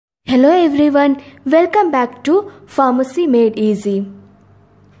Hello everyone, welcome back to Pharmacy Made Easy.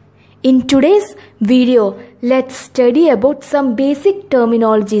 In today's video, let's study about some basic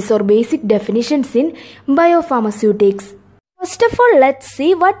terminologies or basic definitions in biopharmaceutics. First of all, let's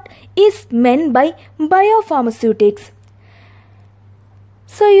see what is meant by biopharmaceutics.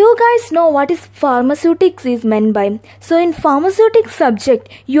 So you guys know what is pharmaceutics is meant by. So in pharmaceutics subject,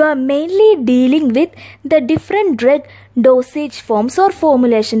 you are mainly dealing with the different drug dosage forms or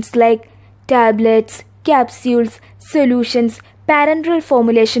formulations like tablets, capsules, solutions, parenteral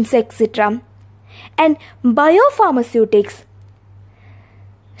formulations, etc. And biopharmaceutics.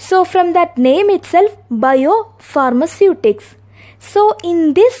 So from that name itself, biopharmaceutics. So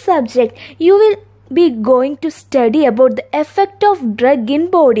in this subject, you will be going to study about the effect of drug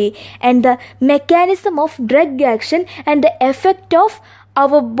in body and the mechanism of drug action and the effect of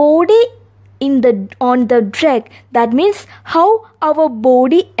our body on the drug. That means how our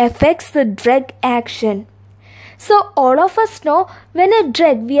body affects the drug action. So all of us know when a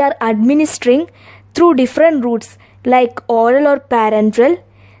drug we are administering through different routes like oral or parenteral,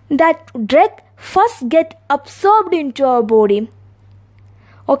 that drug first get absorbed into our body.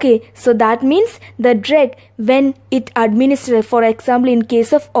 Okay, so that means the drug when it administered, for example in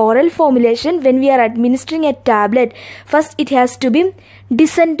case of oral formulation, when we are administering a tablet, first it has to be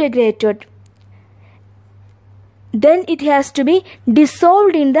disintegrated. Then it has to be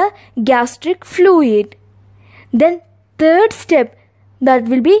dissolved in the gastric fluid. Then third step, that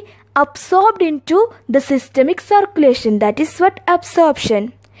will be absorbed into the systemic circulation, that is what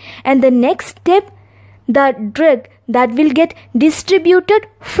absorption. And the next step, the drug that will get distributed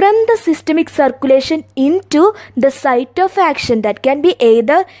from the systemic circulation into the site of action, that can be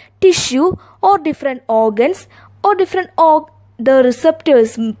either tissue or different organs or the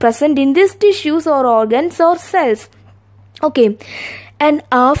receptors present in these tissues or organs or cells. Okay, and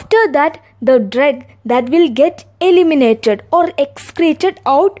after that the drug that will get eliminated or excreted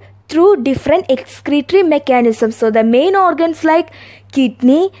out through different excretory mechanisms. So the main organs like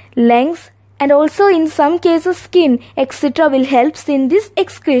kidney, lungs, and also in some cases skin, etc. will help in this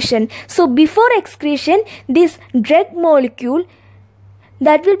excretion. So before excretion, this drug molecule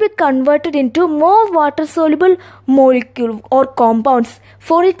that will be converted into more water soluble molecule or compounds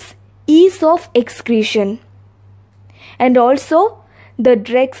for its ease of excretion. And also the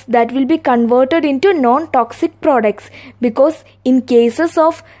drugs that will be converted into non-toxic products, because in cases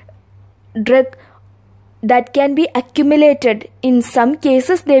of drug that can be accumulated, in some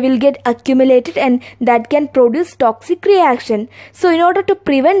cases they will get accumulated and that can produce toxic reaction. So in order to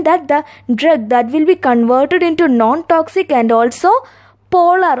prevent that, the drug that will be converted into non-toxic and also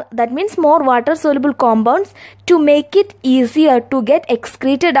polar, that means more water soluble compounds, to make it easier to get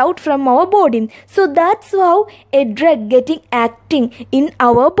excreted out from our body. So that's how a drug acting in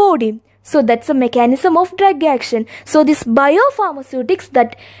our body. So that's a mechanism of drug action. So this biopharmaceutics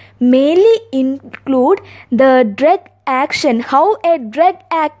that mainly include the drug action, how a drug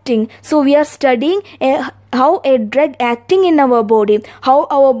acting. So we are studying how a drug acting in our body, how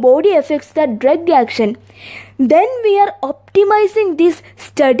our body affects the drug action. Then we are optimizing this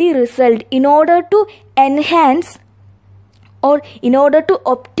study result in order to enhance or in order to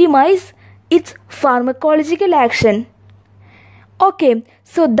optimize its pharmacological action. Okay,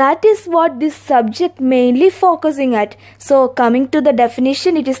 so that is what this subject mainly focusing at. So coming to the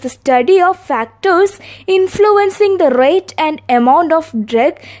definition, it is the study of factors influencing the rate and amount of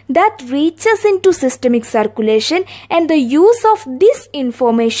drug that reaches into systemic circulation and the use of this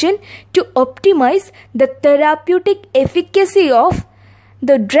information to optimize the therapeutic efficacy of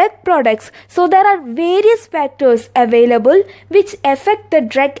the drug products. So there are various factors available which affect the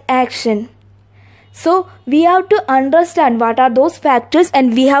drug action. So we have to understand what are those factors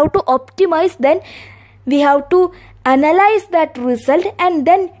and we have to optimize, then we have to analyze that result, and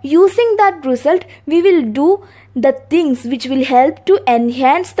then using that result we will do the things which will help to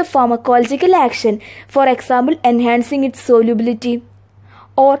enhance the pharmacological action. For example, enhancing its solubility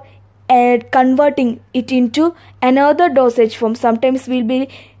or converting it into another dosage form. Sometimes we'll be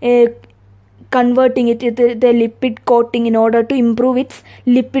converting it into the lipid coating in order to improve its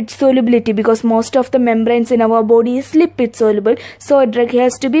lipid solubility, because most of the membranes in our body is lipid soluble. So a drug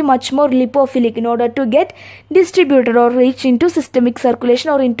has to be much more lipophilic in order to get distributed or reach into systemic circulation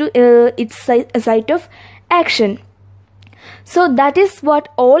or into its site of action. So that is what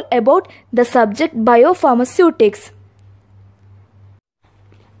all about the subject biopharmaceutics.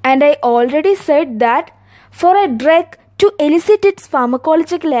 And I already said that for a drug to elicit its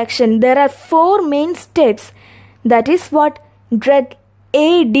pharmacological action, there are 4 main steps. That is what drug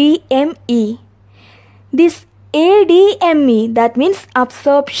ADME. This ADME, that means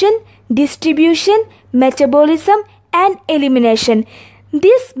absorption, distribution, metabolism and elimination.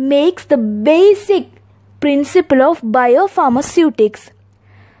 This makes the basic principle of biopharmaceutics.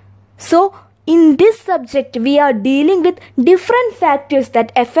 So in this subject we are dealing with different factors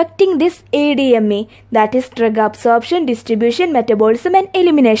that affecting this ADME, that is drug absorption, distribution, metabolism and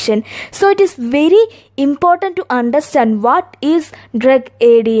elimination. So it is very important to understand what is drug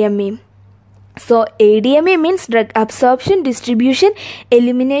ADME. So ADME means drug absorption, distribution,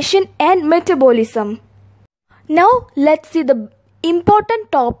 elimination and metabolism. Now let's see the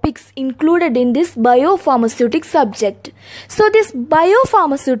important topics included in this biopharmaceutics subject. So this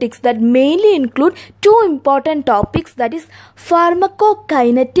biopharmaceutics that mainly include two important topics, that is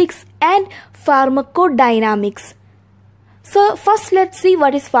pharmacokinetics and pharmacodynamics. So first let's see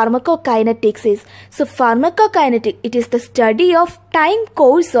what is pharmacokinetics is. So pharmacokinetic, it is the study of time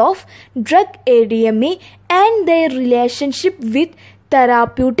course of drug ADME and their relationship with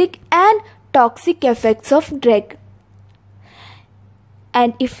therapeutic and toxic effects of drug.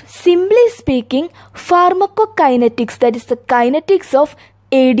 And if simply speaking, pharmacokinetics, that is the kinetics of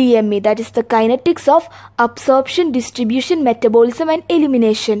ADME, that is the kinetics of absorption, distribution, metabolism and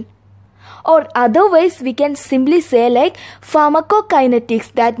elimination. Or otherwise we can simply say like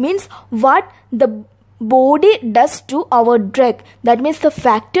pharmacokinetics, that means what the body does to our drug, that means the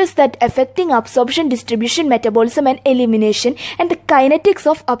factors that affecting absorption, distribution, metabolism and elimination, and the kinetics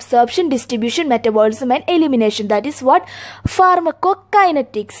of absorption, distribution, metabolism and elimination, that is what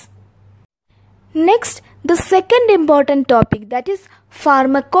pharmacokinetics. Next, the second important topic, that is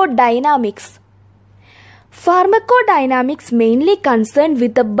pharmacodynamics. Pharmacodynamics mainly concerned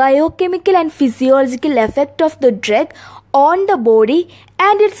with the biochemical and physiological effect of the drug on the body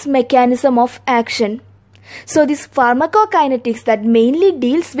and its mechanism of action. So this pharmacokinetics that mainly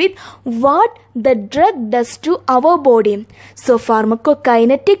deals with what the drug does to our body. So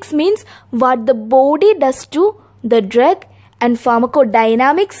pharmacokinetics means what the body does to the drug, and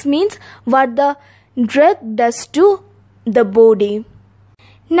pharmacodynamics means what the drug does to the body.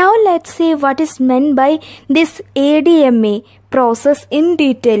 Now let's see what is meant by this ADME process in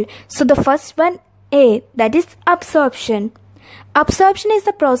detail. So the first one, A, that is absorption. Absorption is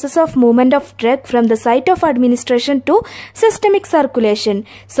the process of movement of drug from the site of administration to systemic circulation.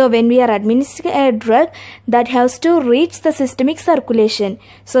 So when we are administering a drug, that has to reach the systemic circulation.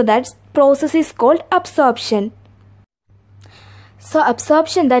 So that process is called absorption. So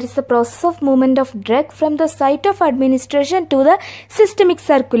absorption, that is the process of movement of drug from the site of administration to the systemic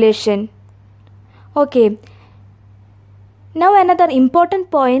circulation. Okay. Now another important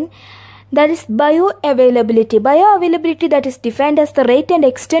point, that is bioavailability. Bioavailability, that is defined as the rate and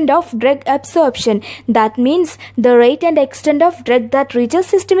extent of drug absorption. That means the rate and extent of drug that reaches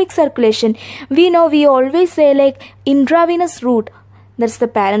systemic circulation. We know, we always say like intravenous route. That's the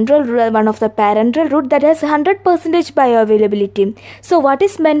parenteral, one of the parenteral route that has 100% bioavailability. So what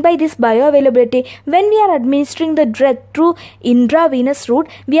is meant by this bioavailability? When we are administering the drug through intravenous route,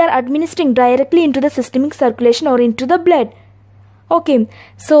 we are administering directly into the systemic circulation or into the blood. Okay,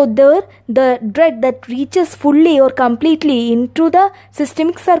 so there the drug that reaches fully or completely into the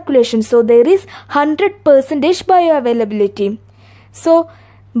systemic circulation. So there is 100% bioavailability. So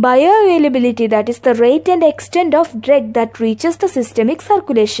bioavailability, that is the rate and extent of drug that reaches the systemic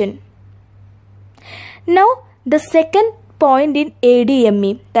circulation. Now the second point in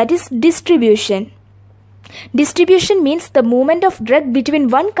ADME, that is distribution. Distribution means the movement of drug between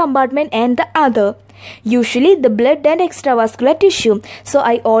one compartment and the other, usually the blood and extravascular tissue. So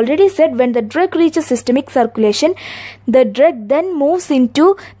I already said, when the drug reaches systemic circulation, the drug then moves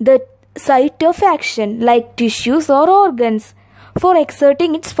into the site of action like tissues or organs for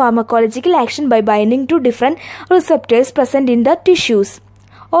exerting its pharmacological action by binding to different receptors present in the tissues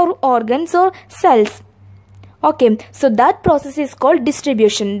or organs or cells. Okay, so that process is called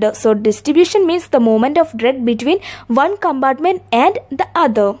distribution. So distribution means the movement of drug between one compartment and the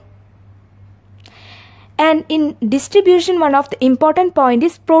other. And in distribution, one of the important point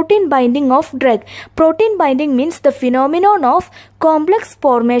is protein binding of drug. Protein binding means the phenomenon of complex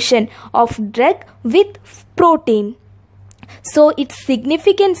formation of drug with protein. So its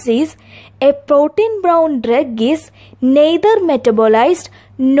significance is, a protein bound drug is neither metabolized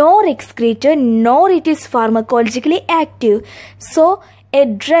nor excreted nor it is pharmacologically active. So a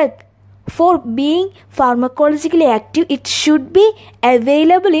drug, for being pharmacologically active, it should be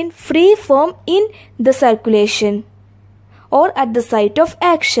available in free form in the circulation or at the site of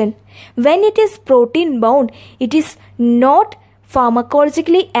action. When it is protein bound, it is not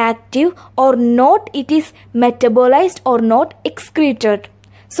pharmacologically active or not it is metabolized or not excreted.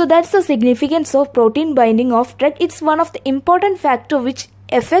 So that's the significance of protein binding of drug. It's one of the important factors which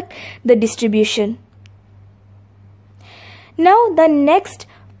affect the distribution. Now the next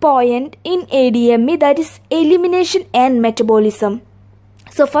point in ADME, that is elimination and metabolism.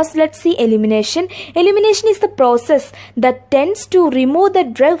 So first let's see elimination. Elimination is the process that tends to remove the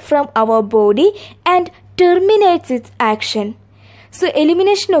drug from our body and terminates its action. So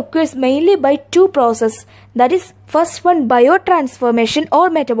elimination occurs mainly by two processes. That is, first one, biotransformation or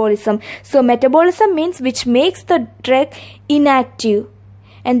metabolism. So metabolism means which makes the drug inactive.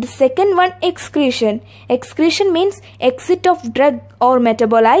 And the second one, excretion. Excretion means exit of drug or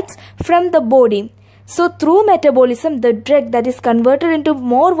metabolites from the body. So through metabolism, the drug that is converted into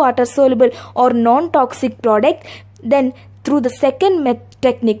more water soluble or non-toxic product. Then through the second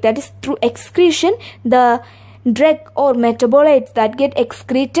technique, that is through excretion, the drug or metabolites that get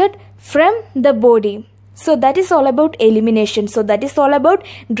excreted from the body. So that is all about elimination. So that is all about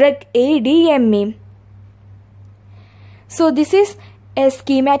drug ADME. So this is a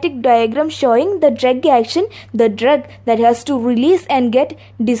schematic diagram showing the drug action, the drug that has to release and get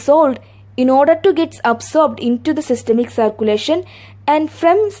dissolved in order to get absorbed into the systemic circulation. And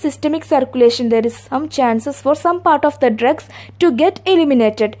from systemic circulation, there is some chances for some part of the drugs to get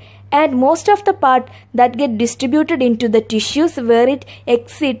eliminated, and most of the part that get distributed into the tissues where it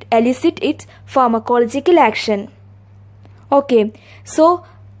elicit its pharmacological action. Okay, so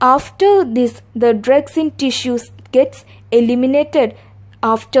after this, the drugs in tissues gets eliminated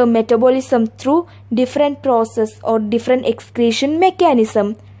after metabolism through different process or different excretion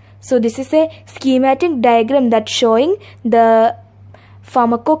mechanism. So this is a schematic diagram that's showing the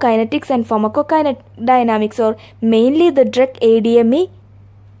pharmacokinetics and pharmacodynamics, or mainly the drug ADME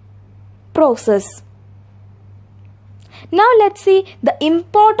process. Now let's see the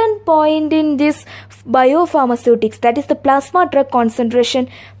important point in this biopharmaceutics, that is the plasma drug concentration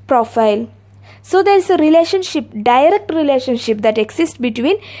profile. So there is a relationship, direct relationship that exists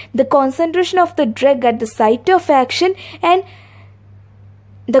between the concentration of the drug at the site of action and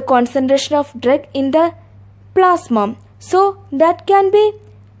the concentration of drug in the plasma. So that can be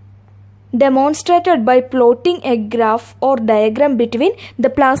demonstrated by plotting a graph or diagram between the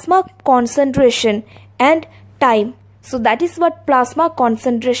plasma concentration and time. So that is what plasma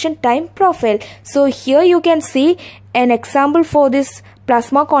concentration time profile. So here you can see an example for this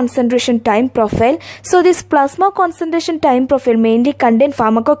plasma concentration time profile. So this plasma concentration time profile mainly contain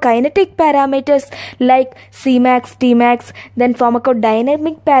pharmacokinetic parameters like Cmax, Tmax, then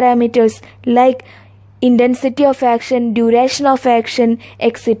pharmacodynamic parameters like intensity of action, duration of action,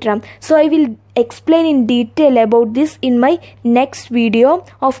 etc. So I will explain in detail about this in my next video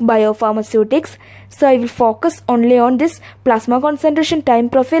of biopharmaceutics. So I will focus only on this plasma concentration time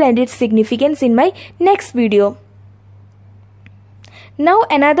profile and its significance in my next video. Now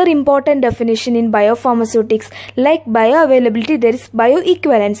another important definition in biopharmaceutics, like bioavailability, there is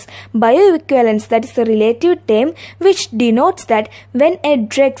bioequivalence. Bioequivalence, that is a relative term which denotes that when a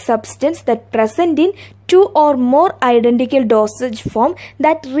drug substance that present in two or more identical dosage form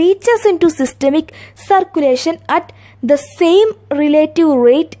that reaches into systemic circulation at the same relative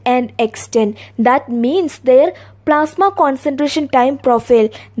rate and extent, that means their plasma concentration time profile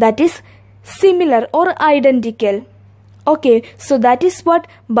that is similar or identical. Okay, so that is what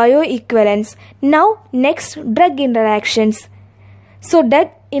bioequivalence. Now next, drug interactions. So drug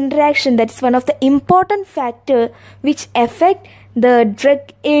interaction, that is one of the important factor which affect the drug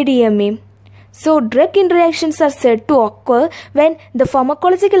ADME. So drug interactions are said to occur when the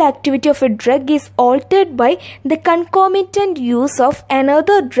pharmacological activity of a drug is altered by the concomitant use of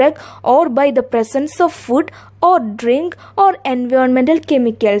another drug or by the presence of food or drink or environmental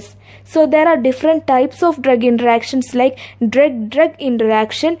chemicals. So there are different types of drug interactions like drug-drug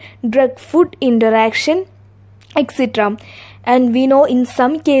interaction, drug-food interaction, etc. And we know in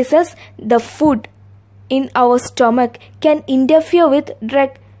some cases the food in our stomach can interfere with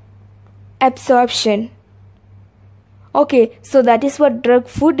drug absorption. Okay, so that is what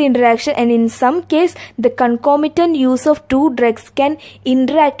drug-food interaction, and in some case the concomitant use of two drugs can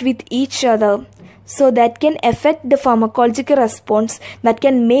interact with each other. So that can affect the pharmacological response, that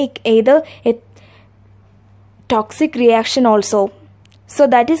can make either a toxic reaction also. So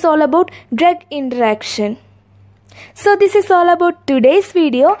that is all about drug interaction. So this is all about today's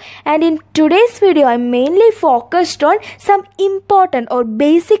video, and in today's video I mainly focused on some important or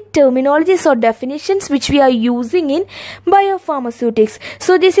basic terminologies or definitions which we are using in biopharmaceutics.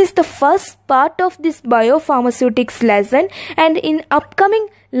 So this is the first part of this biopharmaceutics lesson, and in upcoming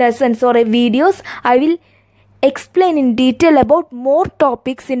lessons or videos I will explain in detail about more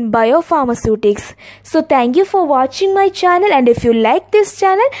topics in biopharmaceutics. So thank you for watching my channel, and if you like this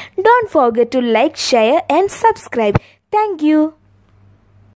channel, don't forget to like, share and subscribe. Thank you.